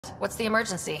What's the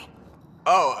emergency?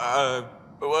 Oh,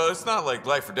 well, it's not like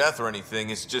life or death or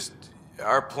anything. It's just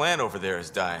our plant over there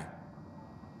is dying.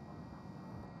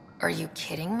 Are you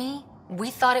kidding me?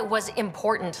 We thought it was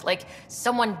important, like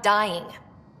someone dying.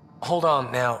 Hold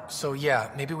on now. So yeah,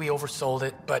 maybe we oversold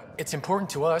it, but it's important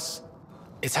to us.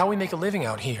 It's how we make a living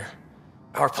out here.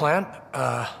 Our plant,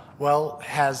 well,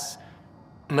 has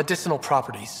medicinal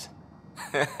properties.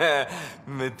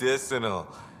 Medicinal.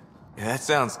 Yeah, that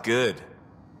sounds good.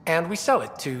 And we sell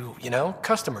it to,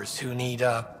 customers who need,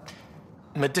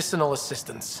 medicinal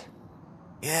assistance.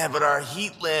 Yeah, but our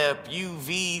heat lamp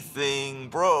UV thing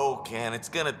broke and it's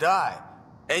gonna die.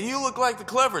 And you look like the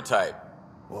clever type.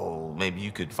 Well, maybe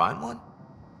you could find one?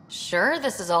 Sure,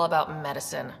 this is all about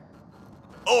medicine.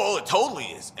 Oh, it totally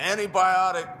is.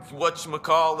 Antibiotic,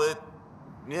 whatchamacallit.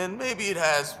 And maybe it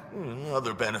has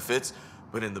other benefits.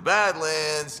 But in the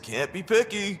Badlands, can't be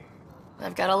picky.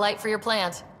 I've got a light for your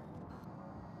plant.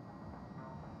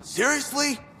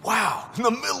 Seriously? Wow, in the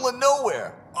middle of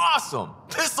nowhere. Awesome.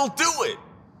 This'll do it.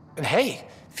 And hey,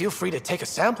 feel free to take a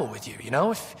sample with you,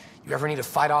 if you ever need to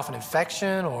fight off an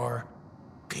infection or...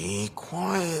 Be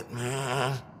quiet,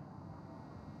 man.